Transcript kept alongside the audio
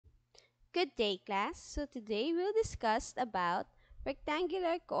Good day, class. So today we'll discuss about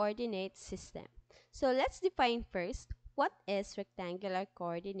rectangular coordinate system. So let's define first what is rectangular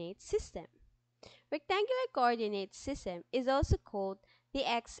coordinate system. Rectangular coordinate system is also called the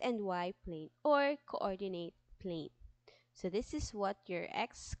x and y plane or coordinate plane. So this is what your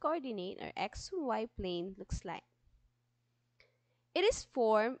x coordinate or x and y plane looks like. It is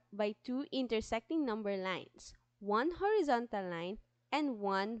formed by two intersecting number lines, one horizontal line and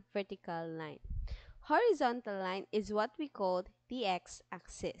one vertical line. Horizontal line is what we call the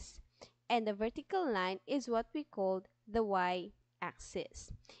x-axis, and the vertical line is what we call the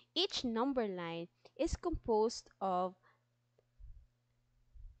y-axis. Each number line is composed of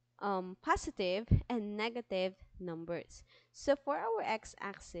positive and negative numbers. So for our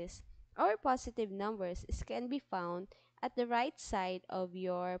x-axis, our positive numbers can be found at the right side of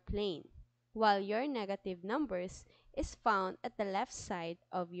your plane, while your negative numbers is found at the left side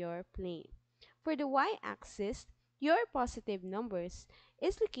of your plane. For the y-axis, your positive numbers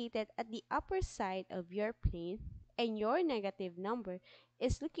is located at the upper side of your plane, and your negative number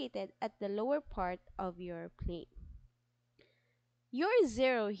is located at the lower part of your plane. Your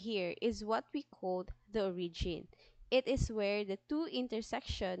zero here is what we called the origin. It is where the two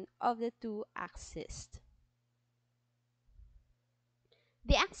intersection of the two axes.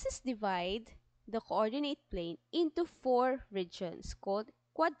 The axis divide the coordinate plane into four regions called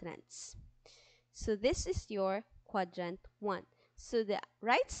quadrants. So this is your quadrant 1. So the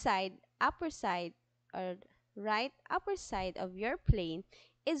right side, upper side, or right upper side of your plane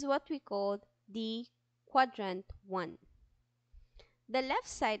is what we call the quadrant 1. The left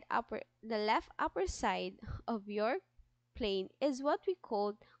upper side of your plane is what we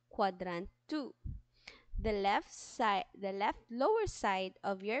call quadrant 2. The left lower side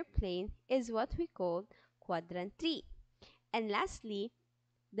of your plane is what we call quadrant 3. And lastly,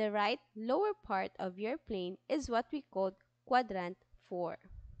 the right lower part of your plane is what we call quadrant 4.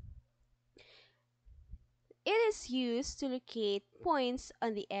 It is used to locate points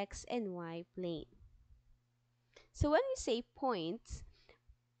on the x and y plane. So when we say points,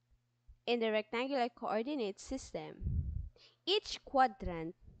 in the rectangular coordinate system, each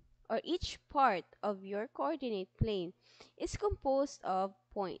quadrant or each part of your coordinate plane is composed of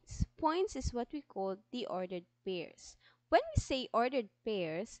points. Points is what we call the ordered pairs. When we say ordered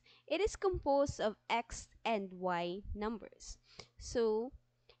pairs, it is composed of x and y numbers. So,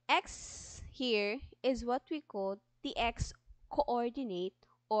 x here is what we call the x coordinate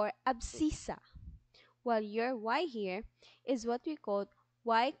or abscissa, while your y here is what we call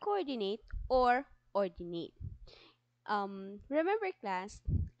y coordinate or ordinate. Remember class,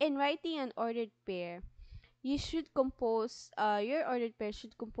 in writing an ordered pair, you should compose, your ordered pair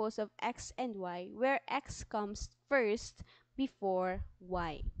should compose of x and y, where x comes first before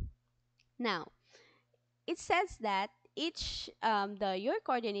y. Now, it says that your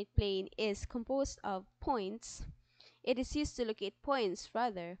coordinate plane is composed of points. It is used to locate points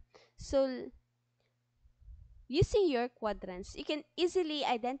rather. So using your quadrants, you can easily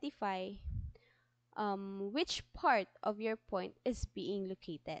identify which part of your point is being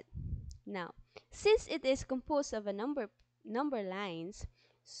located. Now, since it is composed of a number lines,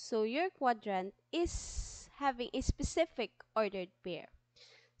 so your quadrant is having a specific ordered pair.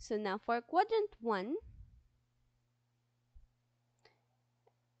 So now for quadrant 1,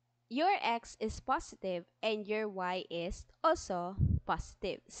 your x is positive and your y is also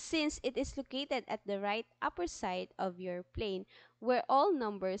positive, since it is located at the right upper side of your plane where all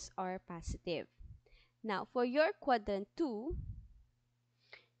numbers are positive. Now, for your quadrant 2,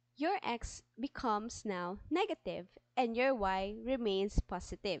 your x becomes now negative and your y remains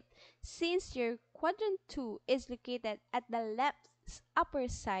positive, since your quadrant 2 is located at the left upper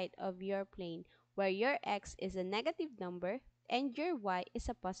side of your plane where your x is a negative number and your y is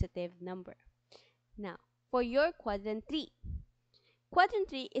a positive number. Now, for your quadrant 3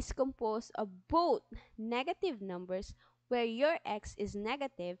 is composed of both negative numbers where your x is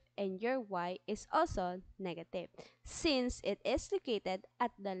negative and your y is also negative, since it is located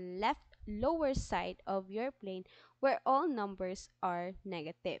at the left lower side of your plane where all numbers are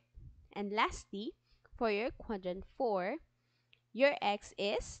negative. And lastly, for your quadrant 4, your x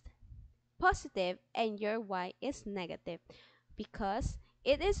is positive and your y is negative because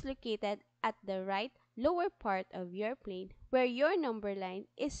it is located at the right lower part of your plane where your number line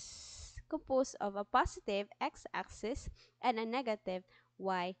is composed of a positive x-axis and a negative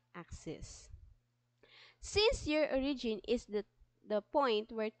y-axis. Since your origin is the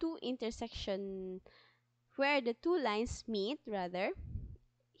point where the two lines meet rather,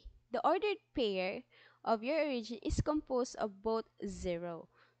 the ordered pair of your origin is composed of both 0.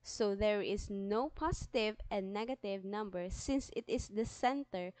 So there is no positive and negative number since it is the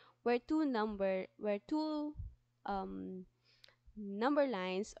center where two um, number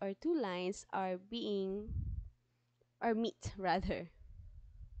lines or two lines are being or meet rather.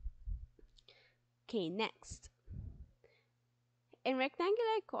 Okay, next. In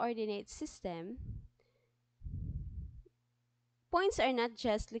rectangular coordinate system, points are not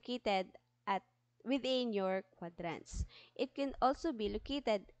just located at within your quadrants. It can also be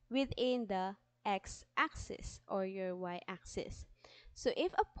located within the x-axis or your y-axis. So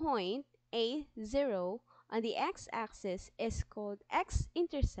if a point A0 on the x-axis is called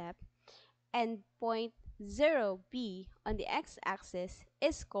x-intercept and point 0B on the x-axis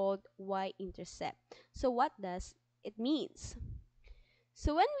is called y-intercept. So what does it means?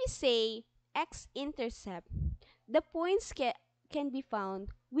 So when we say x-intercept, the points can be found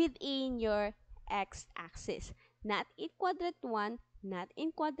within your x-axis, not in quadrant 1, not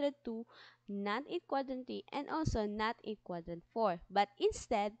in quadrant 2, not in quadrant 3, and also not in quadrant 4, but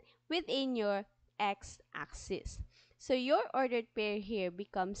instead within your x-axis. So your ordered pair here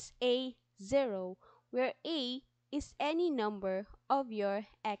becomes A0, where A is any number of your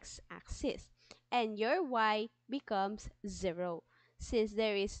x-axis, and your y becomes 0 since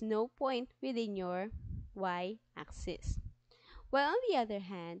there is no point within your y-axis. While on the other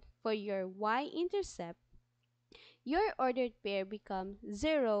hand, for your y-intercept, your ordered pair becomes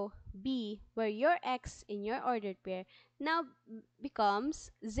 0b, where your x in your ordered pair now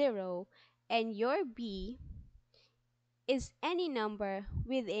becomes 0, and your b is any number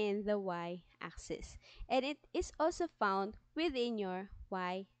within the y-axis, and it is also found within your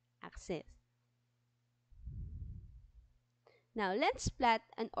y-axis. Now let's plot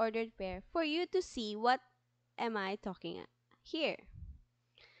an ordered pair for you to see what am I talking at here.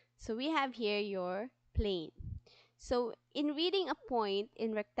 So we have here your plane. So in reading a point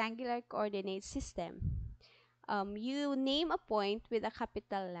in rectangular coordinate system, you name a point with a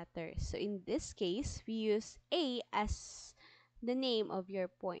capital letter. So in this case, we use A as the name of your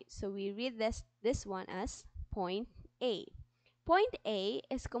point. So we read this one as point A. Point A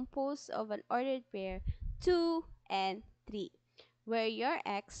is composed of an ordered pair 2 and 3, where your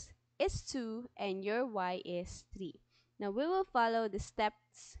x is 2 and your y is 3. Now we will follow the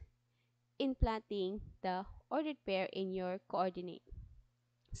steps in plotting the ordered pair in your coordinate.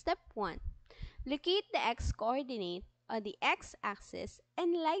 Step 1. Locate the x coordinate on the x-axis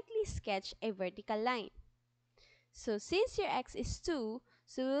and lightly sketch a vertical line. So since your x is 2,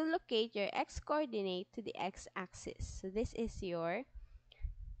 so we'll locate your x coordinate to the x-axis. So this is your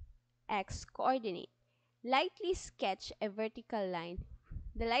x coordinate. Lightly sketch a vertical line.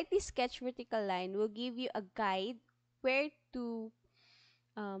 The lightly sketched vertical line will give you a guide where to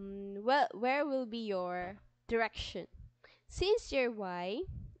where will be your direction. Since your y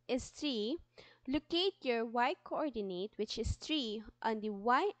is 3, locate your y coordinate, which is 3, on the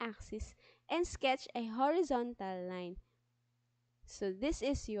y-axis and sketch a horizontal line. So this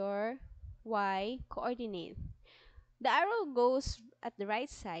is your y coordinate. The arrow goes at the right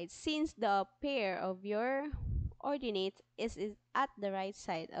side since the pair of your ordinates is at the right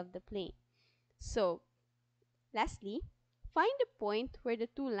side of the plane. So, lastly, find the point where the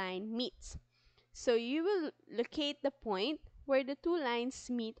two lines meet. So you will locate the point where the two lines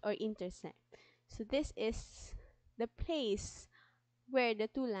meet or intersect. So this is the place where the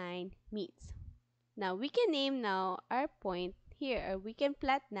two lines meet. Now we can name now our point here, or we can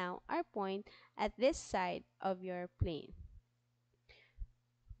plot now our point at this side of your plane,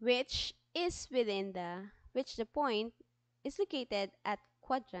 which the point is located at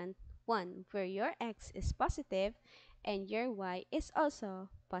quadrant 1, where your x is positive and your y is also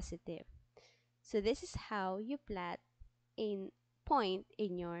positive. So this is how you plot a point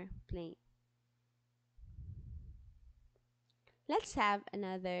in your plane. Let's have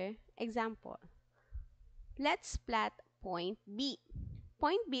another example. Let's plot point B.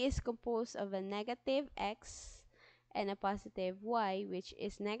 Point B is composed of a negative x and a positive y, which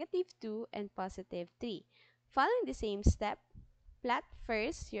is negative 2 and positive 3. Following the same step, plot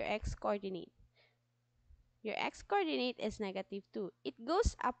first your x coordinate. Your x coordinate is negative 2. It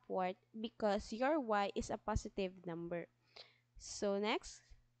goes upward because your y is a positive number. So next,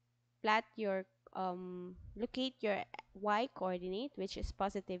 plot your locate your y coordinate, which is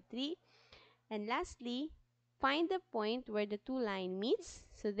positive 3. And lastly, find the point where the two line meets.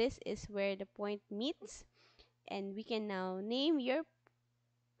 So this is where the point meets, and we can now name your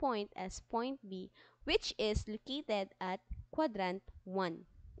point as point B, which is located at quadrant 1.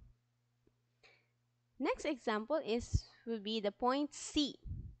 Next example will be the point C.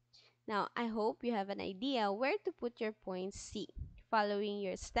 Now, I hope you have an idea where to put your point C. following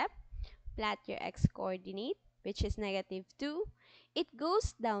your step, plot your x coordinate, which is negative 2. It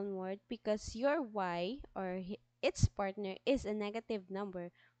goes downward because your y, or its partner, is a negative number,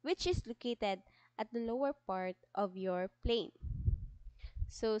 which is located at the lower part of your plane.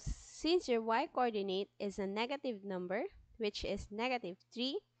 So since your y coordinate is a negative number, which is negative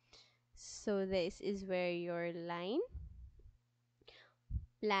 3, so this is where your line,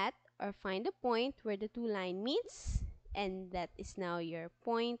 plot or find the point where the two line meets, and that is now your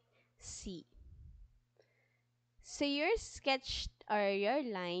point C. So your sketched, or your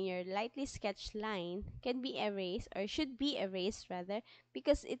line, your lightly sketched line can be erased, or should be erased rather,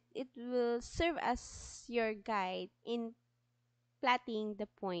 because it will serve as your guide in plotting the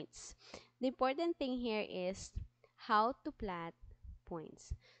points. The important thing here is how to plot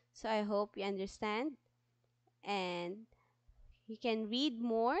points. So I hope you understand, and you can read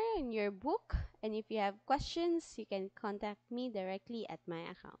more in your book, and if you have questions, you can contact me directly at my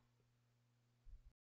account.